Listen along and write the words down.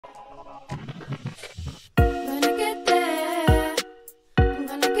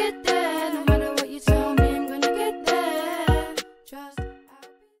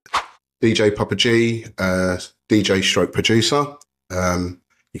DJ Pappa G, DJ stroke producer.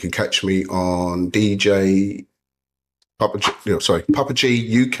 You can catch me on DJ Pappa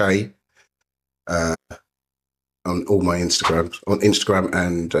G UK on all my Instagram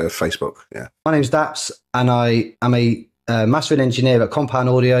and Facebook. Yeah. My name's Dapz, and I am a mastering engineer at Compound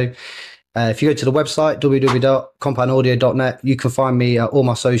Audio. If you go to the website www.compoundaudio.net, you can find me at all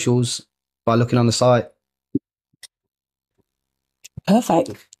my socials by looking on the site.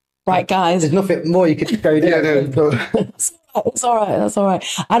 Perfect. Right, guys. There's nothing more you could go down. It's all right. That's all right.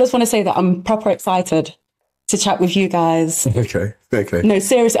 I just want to say that I'm proper excited to chat with you guys. Okay. No,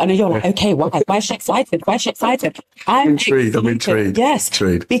 seriously. I know you're like, okay, why? Why is she excited? Why is she excited? I'm intrigued. Yes.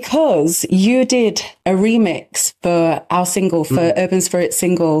 Intrigued. Because you did a remix for our single, for Urban Spirit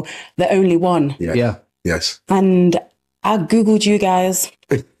single, The Only One. Yeah. Yes. And I Googled you guys.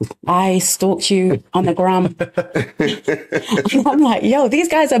 I stalked you on the gram. And I'm like, yo, these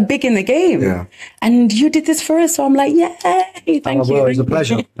guys are big in the game. Yeah. And you did this for us. So I'm like, yay, thank you. Well, it was a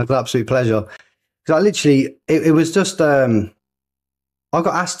pleasure. It was an absolute pleasure. Because I literally, it was just, I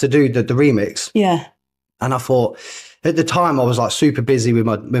got asked to do the remix. Yeah. And I thought, at the time, I was like super busy with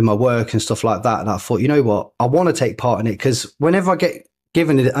my work and stuff like that. And I thought, you know what? I want to take part in it, because whenever I get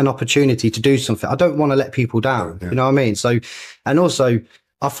given an opportunity to do something, I don't want to let people down. Yeah. You know what I mean? So, and also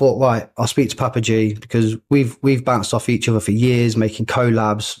I thought, right, I'll speak to Pappa G, because we've bounced off each other for years, making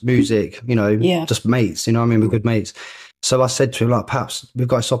collabs, music, you know, just mates, you know what I mean? We're good mates. So I said to him, like, perhaps we've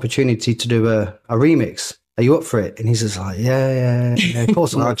got this opportunity to do a remix. Are you up for it? And he's just like, yeah, of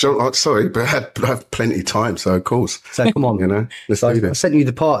course. I'm sorry, but I have plenty of time, so of course. So come on. You know, so I sent you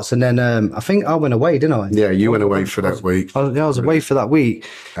the parts, and then I think I went away, didn't I? Yeah, you went away for that week. I was away for that week.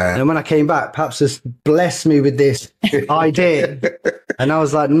 And when I came back, perhaps just blessed me with this idea. And I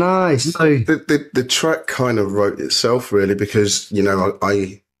was like, nice. So the track kind of wrote itself, really, because, you know,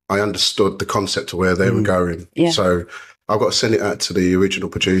 I understood the concept of where they were going. Yeah. So I've got to send it out to the original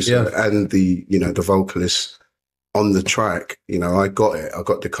producer and the vocalist on the track. You know, I got it. I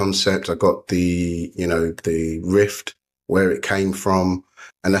got the concept. I got the riff, where it came from.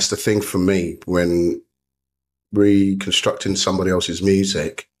 And that's the thing for me when reconstructing somebody else's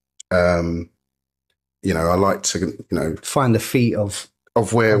music. You know, I like to, find the feet of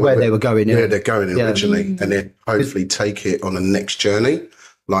where they were going. Where they're going originally. And then hopefully take it on a next journey.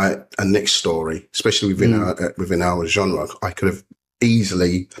 Like a next story, especially within our genre. I could have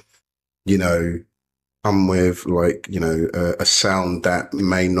easily, come with a sound that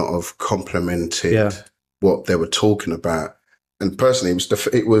may not have complemented what they were talking about. And personally,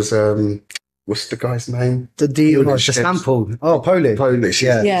 it was what's the guy's name? The sample. Oh, Polish.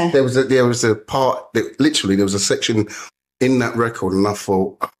 Yeah. There was a part that literally there was a section in that record, and I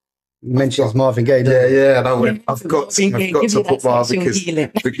thought. Mentions Marvin Gaye. Yeah. And I went, I've got to put Marvin because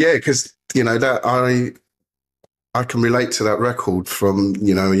that I can relate to that record from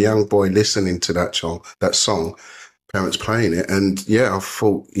a young boy listening to that song, parents playing it, and I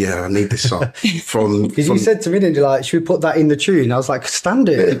thought I need this song because you said to me, didn't you, like, should we put that in the tune? I was like, stand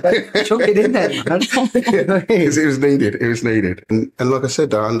it, chuck it in there. Because it was needed, and like I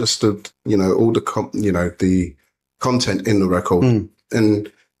said, I understood all the content in the record,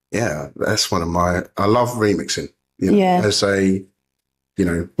 and. Yeah, that's one of I love remixing. As a,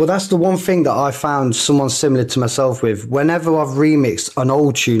 Well, that's the one thing that I found someone similar to myself with. Whenever I've remixed an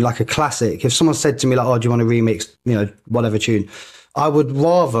old tune, like a classic, if someone said to me, like, oh, do you want to remix, whatever tune, I would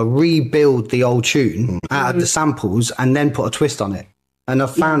rather rebuild the old tune out of the samples and then put a twist on it. And I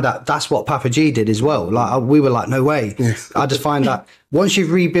found that that's what Pappa G did as well. Like, we were like, no way. Yeah. I just find that once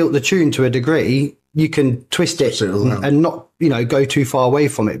you've rebuilt the tune to a degree, you can twist it and not, go too far away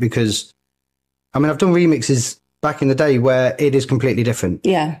from it, because, I mean, I've done remixes back in the day where it is completely different.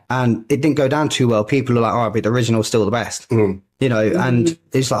 Yeah. And it didn't go down too well. People are like, oh, but the original's still the best, and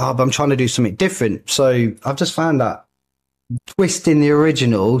it's like, oh, but I'm trying to do something different. So I've just found that twisting the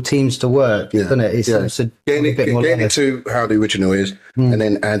original seems to work, doesn't it? It's getting to how the original is, and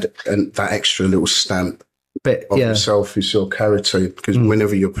then add that extra little stamp of yourself, is your character, because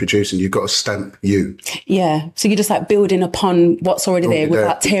whenever you're producing, you've got to stamp you. Yeah. So you're just like building upon what's already there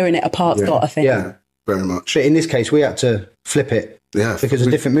without tearing it apart, sort of thing. Yeah, very much. But in this case, we had to flip it. Yeah. Because of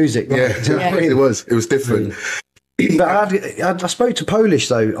different music. Right? Yeah, it was different. But I spoke to Polish,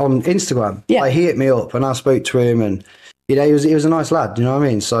 though, on Instagram. Yeah. Like, he hit me up and I spoke to him, and, he was a nice lad, you know what I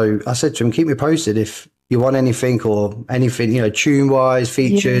mean? So I said to him, keep me posted if you want anything, tune-wise,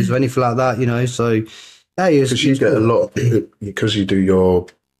 features, or anything like that, so... Because you get a lot, because you do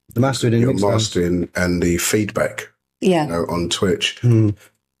the mastering and the feedback, on Twitch.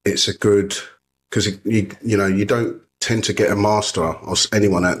 It's a good, because you don't tend to get a master or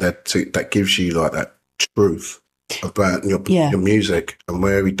anyone out there that gives you like that truth about your music and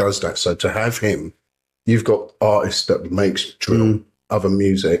where he does that. So to have him, you've got artists that makes drill, other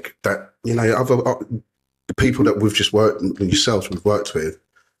music that, you know, other the people that we've just worked, yourselves we've worked with,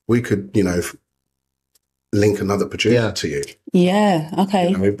 we could, you know, link another producer to you. Yeah, okay.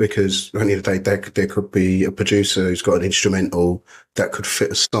 You know, because at the end of the day, there could be a producer who's got an instrumental that could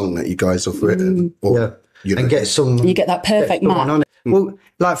fit a song that you guys have written. Or, you know, and get some... You get that perfect match. On it. Well,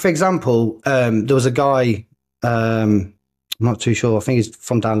 like, for example, there was a guy, I'm not too sure, I think he's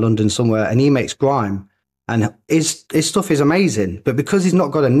from down London somewhere, and he makes grime. And his stuff is amazing. But because he's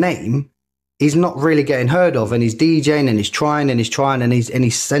not got a name, he's not really getting heard of, and he's DJing and he's trying and he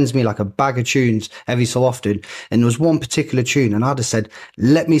sends me like a bag of tunes every so often. And there was one particular tune, and I just said,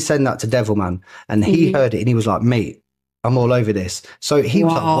 let me send that to Devilman. And he heard it and he was like, mate, I'm all over this. So he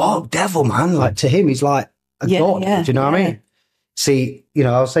was like, whoa, Devilman. Like, to him, he's like a god. Do you know what I mean? See, you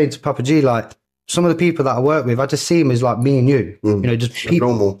know, I was saying to Papa G, like, some of the people that I work with, I just see him as like me and you, you know, just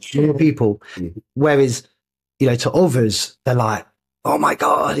people, normal people. Whereas, you know, to others, they're like, oh my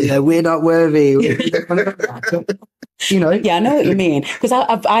God, you know, we're not worthy. You know? Yeah, I know what you mean. Because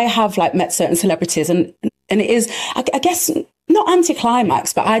I have like met certain celebrities, and it is, I guess, not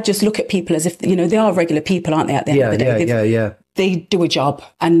anticlimax, but I just look at people as if, you know, they are regular people, aren't they, at the end of the day? They do a job,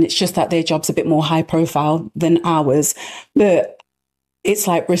 and it's just that their job's a bit more high profile than ours. But it's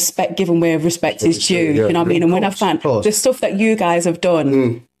like respect given where respect is due, you know what I mean? And when I find the stuff that you guys have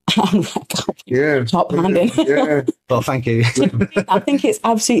done, I'm like, top handing. Well, thank you. I think it's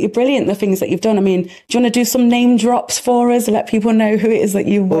absolutely brilliant, the things that you've done. I mean, do you want to do some name drops for us, let people know who it is that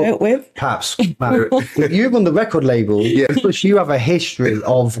you work with? Perhaps. You run the record label because you have a history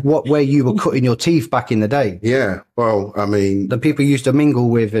of where you were cutting your teeth back in the day. Yeah, well, I mean, the people you used to mingle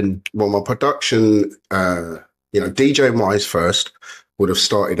with. And well, my production, you know, DJ wise first would have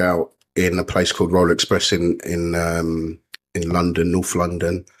started out in a place called Roller Express in London, North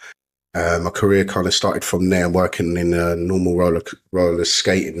London. My career kind of started from there, working in a normal roller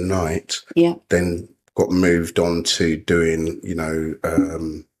skating night. Yeah. Then got moved on to doing, you know,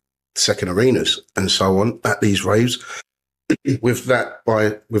 second arenas and so on at these raves. With that,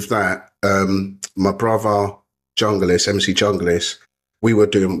 my brother Junglist, MC Junglist, we were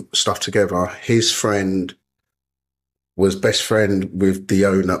doing stuff together. His friend was best friend with the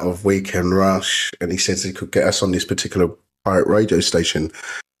owner of Weekend Rush, and he says he could get us on this particular pirate radio station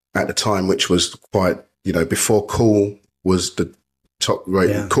at the time, which was quite, you know, before Cool was the top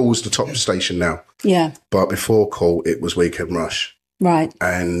radio. Cool's the top station now. Yeah. But before Cool, it was Weekend Rush. Right.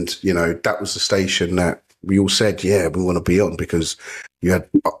 And, you know, that was the station that we all said, yeah, we want to be on, because you had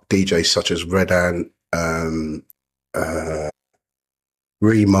DJs such as Red Ant,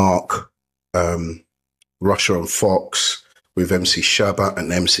 Remark, Russia and Fox, with MC Shabba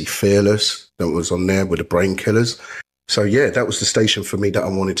and MC Fearless that was on there with the Brain Killers. So yeah, that was the station for me that I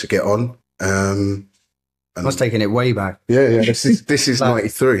wanted to get on. And I was taking it way back. Yeah. This is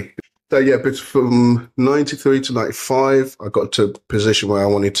 93. So yeah, but from 93 to 95, I got to a position where I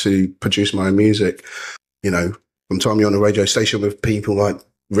wanted to produce my own music. You know, from time you're on a radio station with people like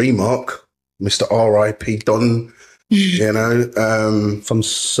Remark, Mr. R.I.P. Don, you know, from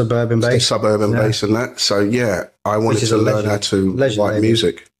Suburban Bass, Bass and that. So yeah, I wanted to learn how to write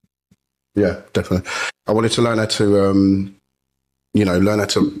music. Yeah, definitely. I wanted to learn how to, you know, learn how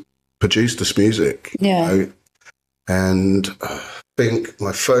to produce this music. Yeah. You know? And I think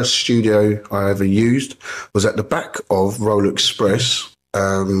my first studio I ever used was at the back of Roller Express,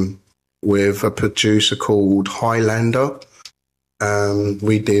 with a producer called Highlander. I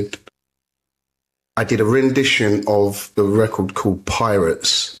did a rendition of the record called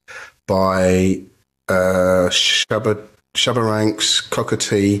Pirates by Shabba Ranks,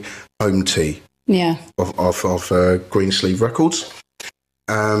 Cockatee, Home Tea. Yeah. Of Greensleeve Records.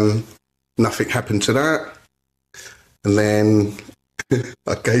 Nothing happened to that. And then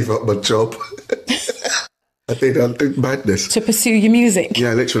I gave up my job. I did madness. To pursue your music?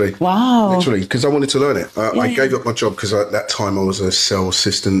 Yeah, literally. Wow. Literally, because I wanted to learn it. I gave up my job because at that time I was a sales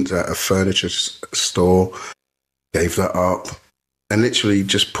assistant at a furniture store. Gave that up. And literally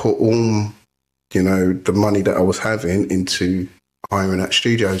just put all, you know, the money that I was having into hiring at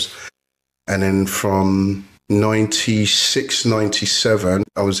studios. And then from 96, 97,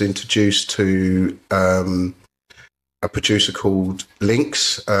 I was introduced to a producer called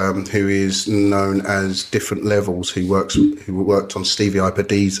Lynx, who is known as Different Levels, who worked on Stevie Hyper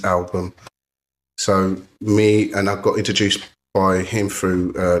D's album. So I got introduced by him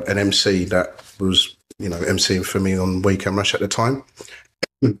through an MC that was, you know, MCing for me on Weekend Rush at the time.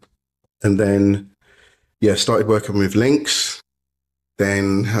 And then yeah, started working with Lynx.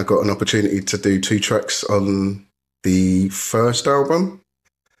 Then I got an opportunity to do 2 tracks on the first album.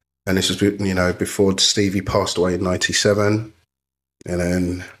 And this was, you know, before Stevie passed away in 97. And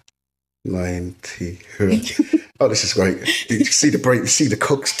then 90. Oh, this is great. You see the break, you see the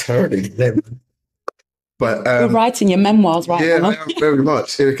cogs turning. But you're writing your memoirs right now. Yeah, very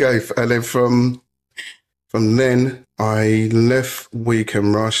much. Here we go. And then from then, I left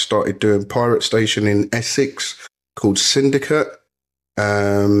Weekend Rush, started doing Pirate Station in Essex called Syndicate.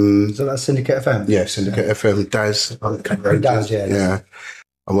 So that's Syndicate FM? Yeah, Syndicate FM. Dapz. Dapz, yeah.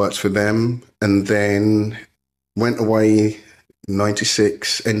 I worked for them and then went away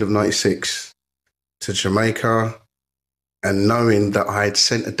 96, end of 96 to Jamaica, and knowing that I had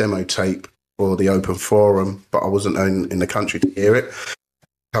sent a demo tape for the open forum, but I wasn't in the country to hear it.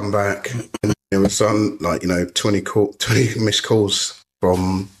 Come back and there was some, like, you know, 20 missed calls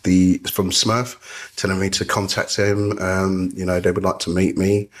from Smurf telling me to contact him. You know, they would like to meet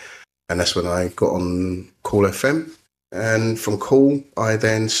me. And that's when I got on Cool FM. And from Cool, I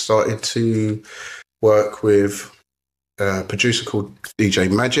then started to work with a producer called DJ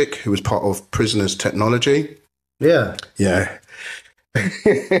Magic, who was part of Prisoners Technology. Yeah. Yeah.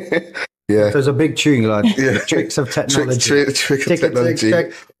 Yeah. There's a big tune like Tricks of Technology. Trick of Technology.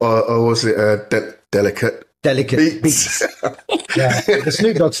 Or was it Delicate? Delicate Beats. Yeah. The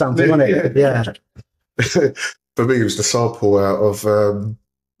Snoop Dogg sample, wasn't it? Yeah. For me, it was the sample out of,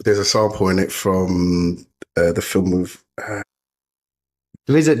 there's a sample in it from the film with...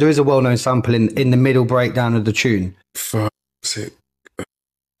 There is a well-known sample in the middle breakdown of the tune. Was it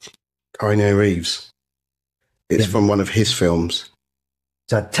Kanye Reeves? It's from one of his films.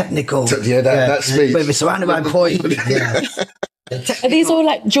 It's a technical. That's me. But it's surrounded by point. Yeah. Are these all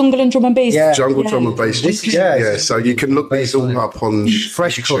like jungle and drum and bass? Yeah. Jungle drum and bass. Yeah. So you can look these all up on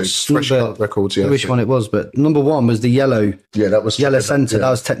Fresh Cut Records. Yeah. Which one it was, but number one was the yellow. Yeah, that was Yellow Centre. That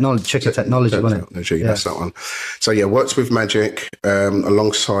was technology. Trick of Technology, wasn't it? That's that one. So yeah, worked with Magic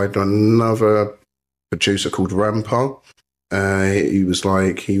alongside another producer called Rampa.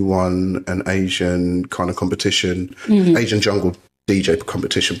 He won an Asian kind of competition, Asian jungle DJ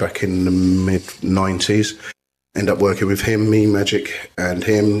competition back in the mid-90s. End up working with him, me, Magic, and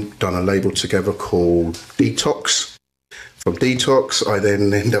him, done a label together called Detox. From Detox, I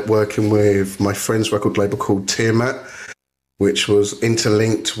then end up working with my friend's record label called Tiamat, which was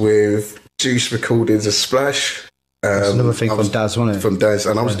interlinked with Juice Recordings A Splash. That's another thing from Dapz, wasn't it? From Dapz,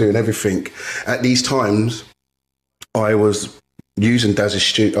 and I was doing everything. At these times, I was using Daz's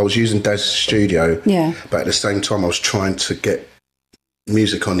studio, but at the same time, I was trying to get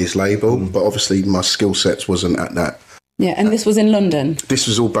music on his label, but obviously my skill sets wasn't at that. Yeah, and this was in London? This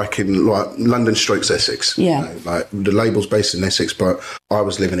was all back in like London / Essex. Yeah. You know, like the label's based in Essex, but I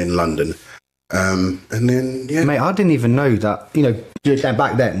was living in London. And then, Mate, I didn't even know that, you know,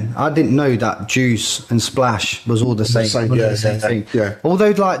 back then, I didn't know that Juice and Splash was all the same thing. Yeah.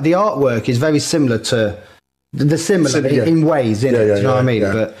 Although, like, the artwork is very similar to... They're similar in ways, you know what I mean?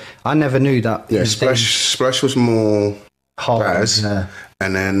 Yeah. But I never knew that. Yeah, Splash was more hard,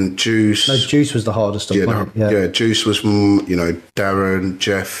 and then Juice. No, Juice was the hardest stuff. Yeah, Juice was, you know, Darren,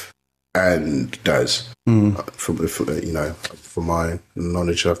 Jeff, and Daz. From my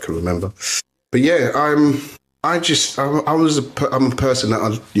knowledge, I can remember. But yeah, I'm a person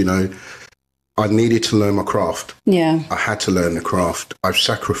that I needed to learn my craft. Yeah. I had to learn the craft. I've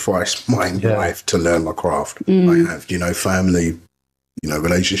sacrificed my life to learn my craft. I have, family,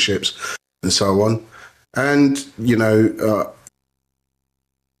 relationships and so on. And,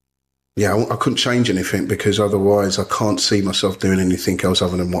 I couldn't change anything because otherwise I can't see myself doing anything else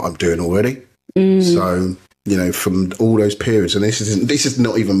other than what I'm doing already. So, from all those periods, and this is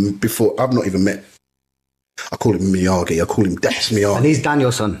not even before, I've not even met, I call him Miyagi. I call him Dapz Miyagi. And he's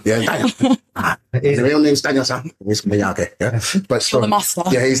Danielson. Yeah, Danielson. His real name's Danielson. He's Miyagi. Yeah, but the master.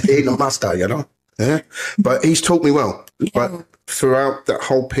 Yeah, he's the master. Yeah, but he's taught me well. Yeah. But throughout that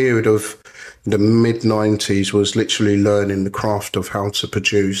whole period of the mid-90s was literally learning the craft of how to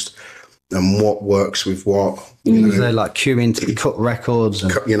produce and what works with what. They're like queuing to cut records.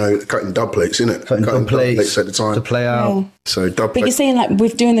 And, cutting dub plates, innit? Cutting dub plates at the time. To play out. Yeah. So dub But you're saying, like,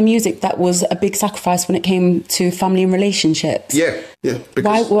 with doing the music, that was a big sacrifice when it came to family and relationships. Yeah.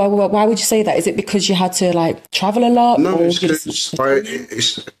 Why would you say that? Is it because you had to, like, travel a lot? No, it's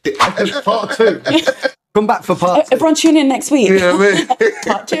part two. Come back for part two. Everyone tune in next week. Yeah,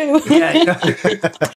 Part two.